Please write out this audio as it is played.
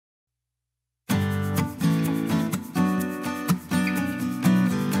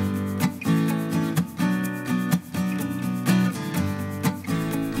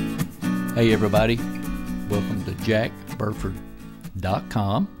Hey everybody, welcome to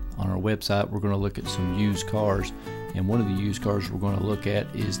jackburford.com. On our website we're going to look at some used cars, and one of the used cars we're going to look at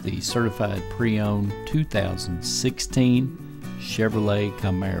is the certified pre-owned 2016 Chevrolet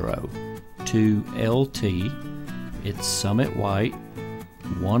Camaro 2LT. It's Summit White,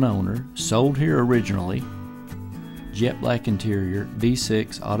 one owner, sold here originally, jet black interior,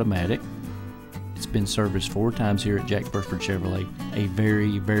 V6 automatic. It's been serviced 4 times here at Jack Burford Chevrolet. A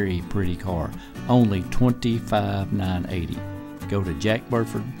very, very pretty car. Only $25,980. Go to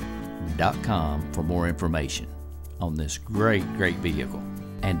jackburford.com for more information on this great vehicle.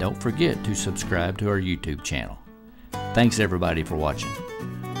 And don't forget to subscribe to our YouTube channel. Thanks everybody for watching.